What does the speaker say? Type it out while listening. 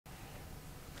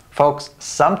Folks,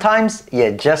 sometimes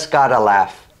you just gotta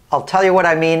laugh. I'll tell you what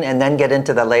I mean and then get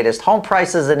into the latest home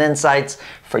prices and insights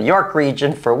for York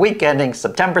Region for week ending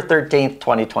September 13th,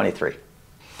 2023.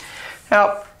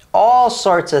 Now, all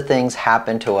sorts of things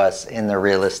happen to us in the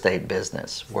real estate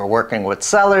business. We're working with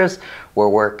sellers, we're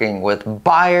working with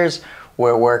buyers,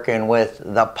 we're working with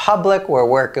the public, we're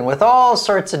working with all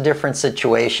sorts of different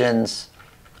situations.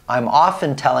 I'm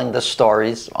often telling the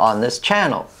stories on this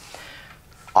channel.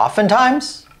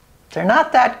 Oftentimes, they're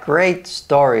not that great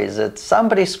stories. It's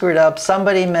somebody screwed up,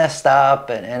 somebody messed up,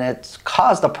 and it's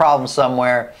caused a problem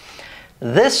somewhere.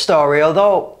 This story,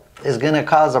 although is going to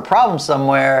cause a problem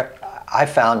somewhere, I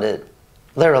found it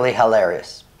literally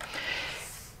hilarious.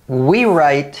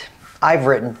 I've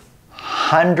written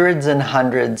hundreds and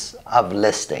hundreds of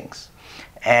listings,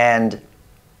 and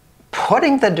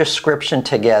putting the description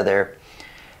together,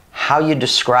 how you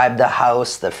describe the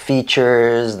house, the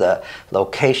features, the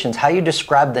locations, how you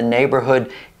describe the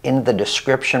neighborhood in the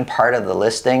description part of the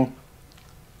listing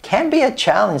can be a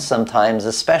challenge sometimes,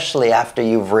 especially after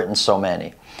you've written so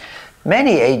many.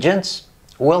 Many agents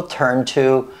will turn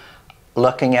to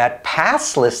looking at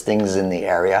past listings in the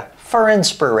area for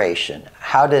inspiration.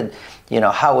 How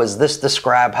was this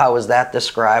described? How was that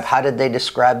described? How did they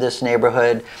describe this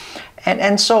neighborhood?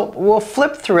 And so we'll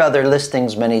flip through other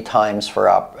listings many times for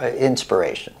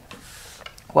inspiration.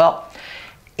 Well,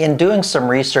 in doing some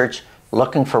research,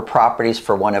 looking for properties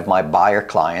for one of my buyer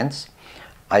clients,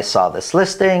 I saw this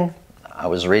listing. I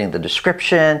was reading the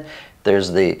description.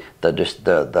 There's the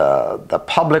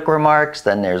public remarks,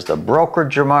 then there's the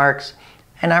brokerage remarks.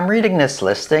 And I'm reading this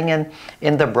listing, and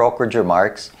in the brokerage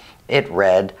remarks, it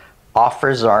read,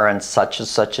 offers are on such and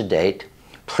such a date.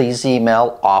 Please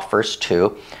email offers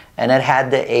to, and it had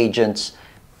the agent's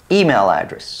email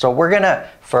address. So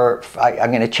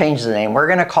I'm gonna change the name. We're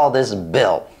gonna call this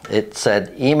Bill. It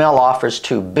said email offers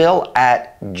to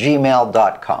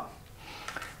bill@gmail.com.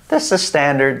 This is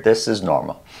standard, this is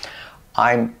normal.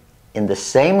 I'm in the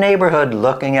same neighborhood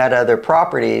looking at other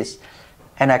properties,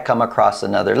 and I come across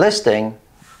another listing,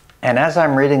 and as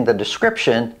I'm reading the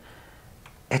description,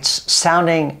 it's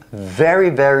sounding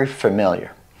very, very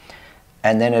familiar.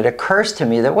 And then it occurs to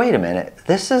me that, wait a minute,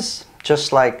 this is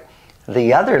just like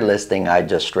the other listing I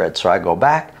just read. So I go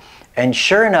back, and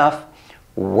sure enough,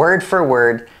 word for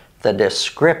word, the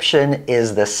description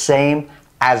is the same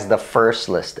as the first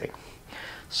listing.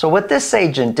 So what this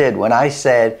agent did when I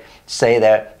say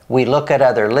that we look at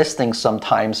other listings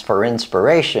sometimes for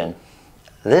inspiration,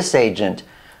 this agent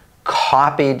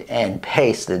copied and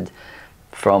pasted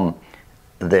from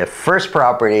the first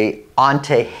property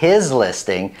onto his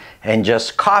listing and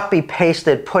just copy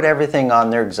pasted, put everything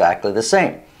on there exactly the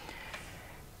same.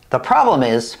 The problem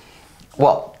is,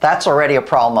 well, that's already a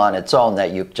problem on its own,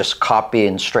 that you just copy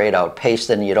and straight out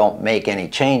paste and you don't make any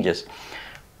changes.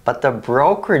 But the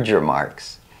brokerage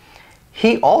remarks,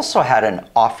 he also had an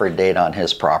offer date on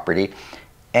his property,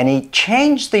 and he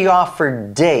changed the offer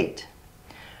date,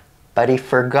 but he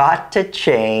forgot to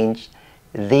change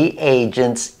the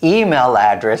agent's email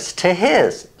address to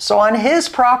his. So on his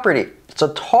property, it's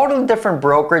a totally different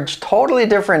brokerage, totally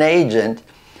different agent.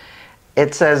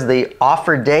 It says the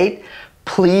offer date,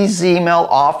 please email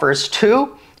offers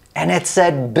to, and it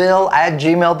said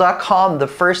bill@gmail.com, the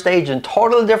first agent,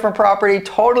 totally different property,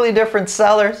 totally different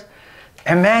sellers.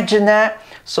 Imagine that.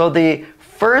 So the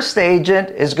first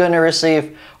agent is going to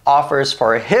receive offers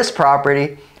for his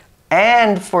property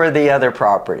and for the other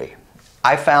property.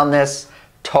 I found this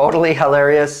totally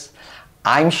hilarious.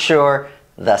 I'm sure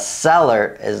the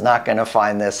seller is not going to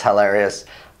find this hilarious,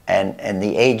 and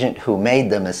the agent who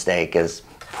made the mistake is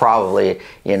probably,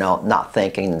 not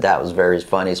thinking that was very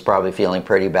funny. He's probably feeling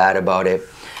pretty bad about it.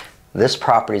 This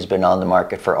property's been on the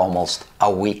market for almost a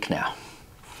week now.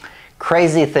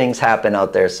 Crazy things happen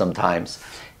out there sometimes.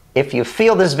 If you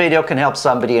feel this video can help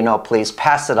somebody you know, please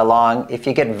pass it along. If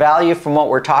you get value from what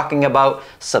we're talking about,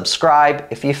 subscribe.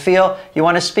 If you feel you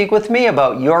want to speak with me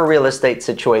about your real estate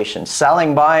situation,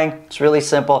 selling, buying, it's really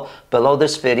simple. Below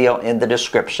this video in the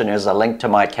description is a link to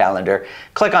my calendar.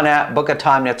 Click on that, book a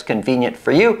time that's convenient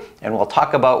for you, and we'll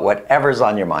talk about whatever's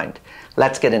on your mind.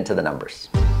 Let's get into the numbers.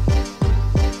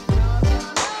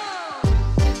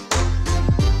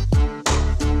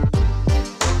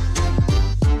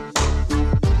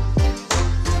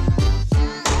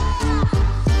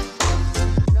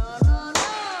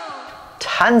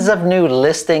 Tons of new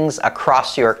listings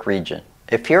across York Region.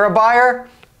 If you're a buyer,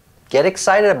 get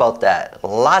excited about that.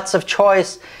 Lots of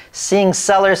choice. Seeing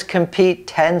sellers compete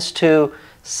tends to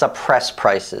suppress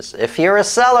prices. If you're a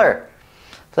seller,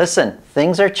 listen,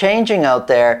 things are changing out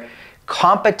there.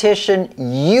 Competition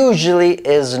usually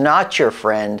is not your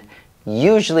friend.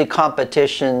 Usually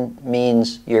competition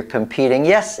means you're competing,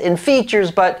 yes, in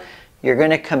features, but you're going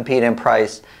to compete in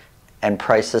price, and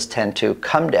prices tend to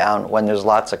come down when there's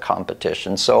lots of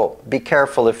competition. So be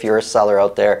careful if you're a seller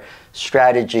out there.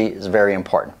 Strategy is very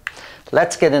important.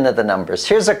 Let's get into the numbers.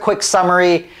 Here's a quick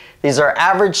summary. These are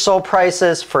average sold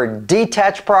prices for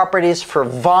detached properties for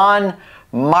Vaughan,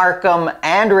 Markham,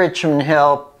 and Richmond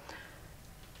Hill.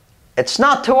 It's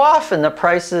not too often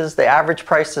the average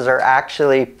prices are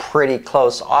actually pretty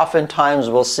close. Oftentimes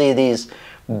we'll see these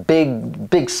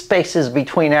big spaces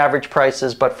between average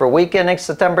prices, but for week ending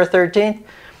September 13th,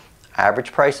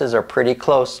 average prices are pretty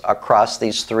close across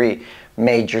these three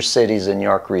major cities in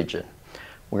York Region.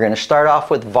 We're going to start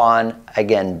off with Vaughan.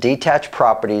 Again, detached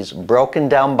properties broken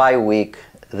down by week.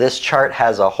 This chart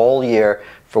has a whole year.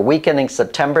 For week ending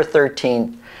September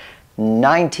 13th,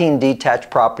 19 detached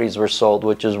properties were sold,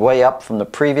 which is way up from the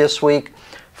previous week.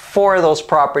 4 of those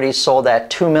properties sold at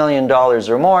 $2 million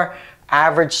or more.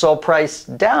 Average sold price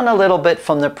down a little bit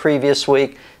from the previous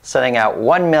week, setting out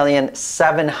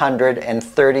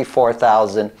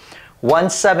 $1,734,000.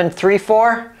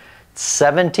 1734,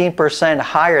 17%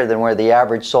 higher than where the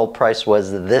average sold price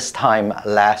was this time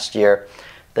last year.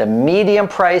 The median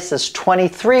price is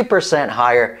 23%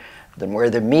 higher than where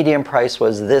the median price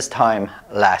was this time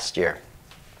last year.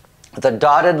 The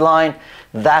dotted line,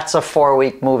 that's a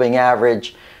 4-week moving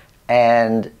average,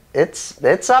 and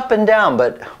it's up and down,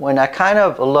 but when I kind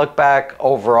of look back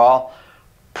overall,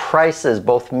 prices,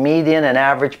 both median and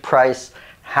average price,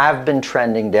 have been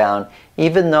trending down,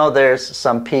 even though there's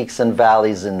some peaks and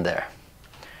valleys in there.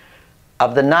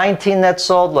 Of the 19 that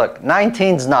sold, look,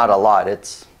 19's not a lot.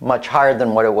 It's much higher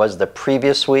than what it was the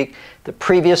previous week. The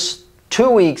previous 2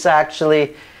 weeks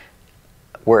actually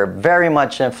were very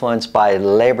much influenced by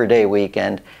Labor Day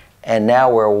weekend, and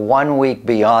now we're 1 week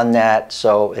beyond that,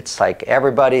 so it's like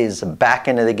everybody's back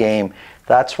into the game.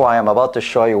 That's why I'm about to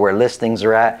show you where listings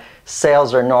are at.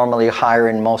 Sales are normally higher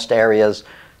in most areas.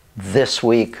 This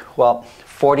week, well,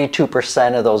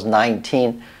 42% of those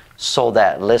 19 sold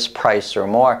at list price or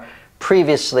more.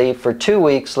 Previously, for 2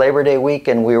 weeks, Labor Day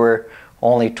weekend, we were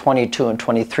only 22 and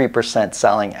 23%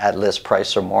 selling at list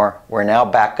price or more. We're now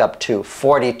back up to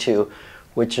 42,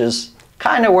 which is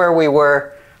kind of where we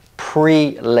were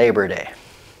pre-Labor Day.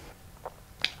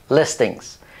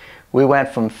 Listings. We went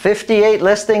from 58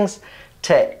 listings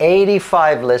to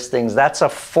 85 listings. That's a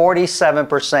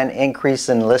 47% increase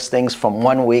in listings from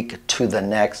 1 week to the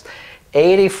next.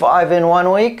 85 in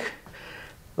 1 week.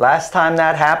 Last time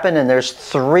that happened, and there's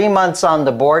 3 months on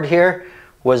the board here,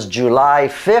 was July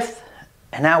 5th,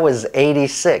 and that was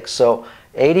 86. So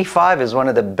 85 is one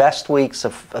of the best weeks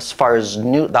as far as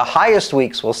the highest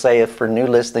weeks, we'll say, for new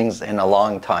listings in a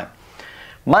long time.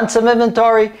 Months of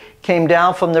inventory came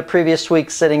down from the previous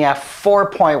week, sitting at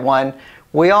 4.1.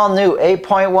 We all knew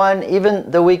 8.1,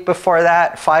 even the week before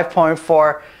that,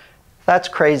 5.4. That's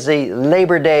crazy.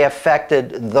 Labor Day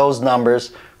affected those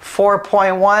numbers.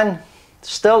 4.1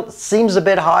 still seems a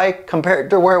bit high compared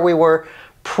to where we were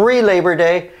pre-Labor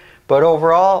Day. But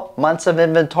overall, months of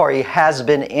inventory has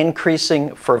been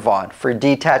increasing for Vaughan, for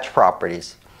detached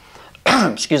properties.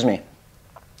 Excuse me.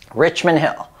 Richmond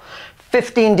Hill.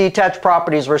 15 detached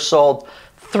properties were sold.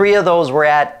 3 of those were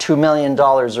at $2 million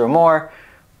or more.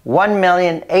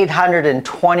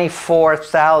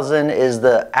 $1,824,000 is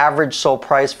the average sold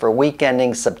price for week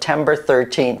ending September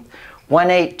 13th.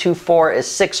 1,824 is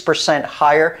 6%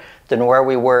 higher than where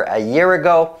we were a year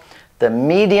ago. The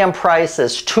median price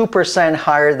is 2%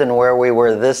 higher than where we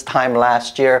were this time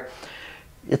last year.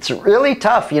 It's really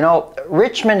tough. You know,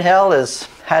 Richmond Hill has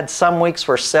had some weeks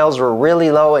where sales were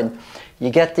really low, and you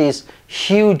get these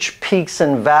huge peaks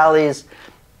and valleys.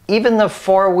 Even the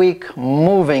 4-week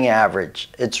moving average,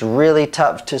 it's really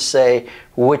tough to say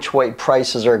which way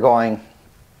prices are going.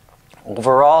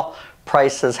 Overall,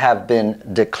 prices have been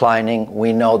declining.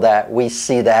 We know that. We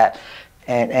see that.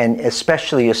 And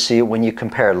especially you see it when you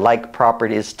compare like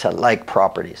properties to like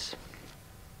properties.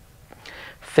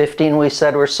 15 we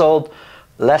said were sold,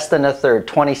 less than a third,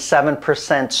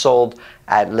 27% sold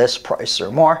at list price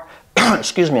or more.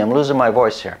 Excuse me, I'm losing my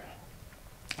voice here.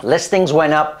 Listings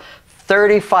went up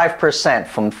 35%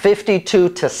 from 52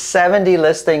 to 70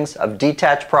 listings of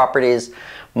detached properties.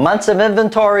 Months of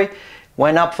inventory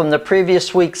went up from the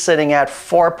previous week, sitting at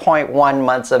 4.1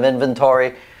 months of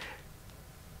inventory.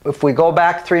 If we go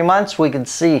back 3 months, we can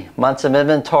see months of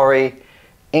inventory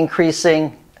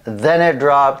increasing, then it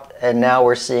dropped, and now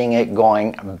we're seeing it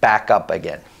going back up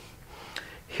again.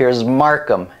 Here's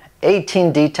Markham.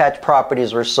 18 detached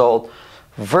properties were sold.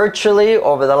 Virtually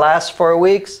over the last 4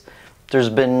 weeks, there's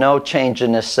been no change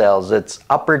in the sales. It's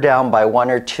up or down by 1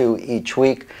 or 2 each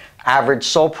week. Average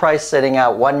sold price sitting at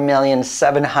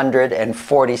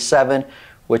 $1,747,000,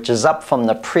 which is up from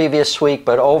the previous week,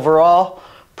 but overall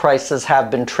prices have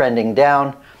been trending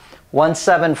down.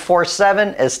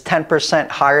 1,747 is 10%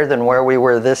 higher than where we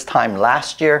were this time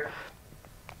last year.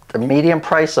 The median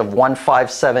price of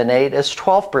 1,578 is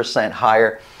 12%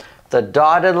 higher. The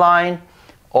dotted line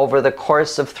over the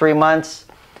course of 3 months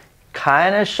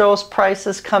kind of shows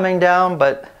prices coming down,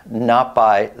 but not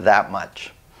by that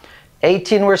much.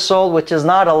 18 were sold, which is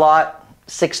not a lot.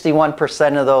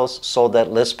 61% of those sold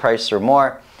at list price or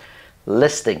more.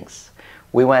 Listings.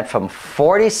 We went from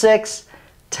 46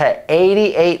 to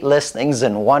 88 listings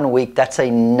in 1 week. That's a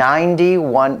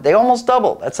 91, they almost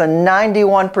doubled. That's a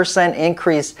 91%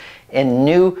 increase in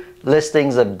new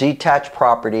listings of detached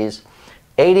properties.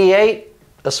 88,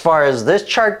 as far as this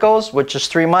chart goes, which is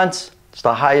 3 months, it's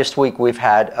the highest week we've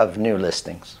had of new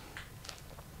listings.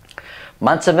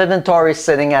 Months of inventory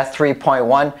sitting at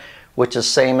 3.1, which is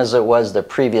same as it was the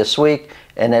previous week,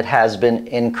 and it has been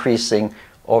increasing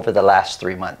over the last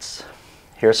 3 months.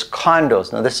 Here's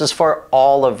condos. Now this is for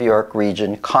all of York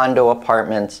Region, condo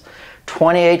apartments.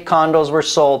 28 condos were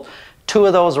sold. 2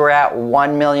 of those were at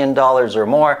 $1 million or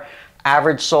more.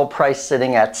 Average sold price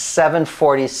sitting at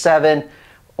 $747,000.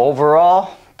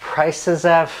 Overall, prices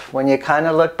have, when you kind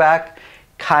of look back,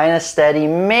 kind of steady,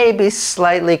 maybe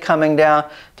slightly coming down.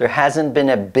 There hasn't been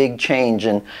a big change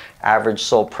in average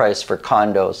sold price for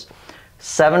condos.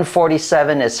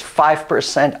 $747,000 is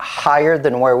 5% higher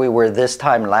than where we were this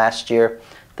time last year.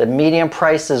 The median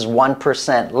price is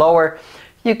 1% lower.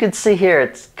 You can see here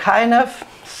it's kind of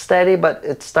steady, but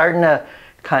it's starting to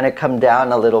kind of come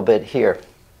down a little bit here.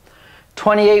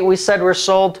 28 we said were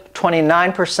sold.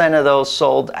 29% of those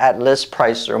sold at list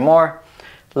price or more.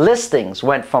 Listings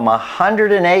went from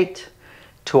 108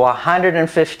 to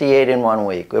 158 in 1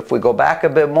 week. If we go back a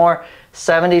bit more,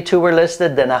 72 were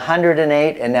listed, then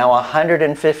 108, and now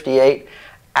 158.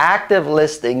 Active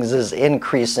listings is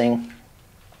increasing.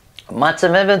 Months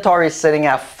of inventory is sitting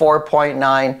at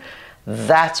 4.9.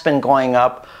 That's been going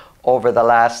up over the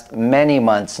last many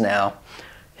months now.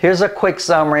 Here's a quick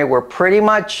summary. We're pretty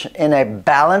much in a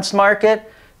balanced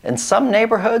market. In some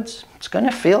neighborhoods, it's going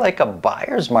to feel like a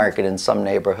buyer's market in some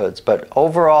neighborhoods, but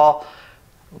overall,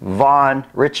 Vaughan,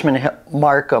 Richmond,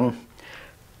 Markham,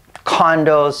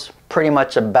 condos, pretty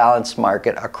much a balanced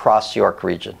market across York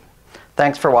Region.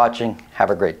 Thanks for watching.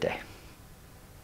 Have a great day.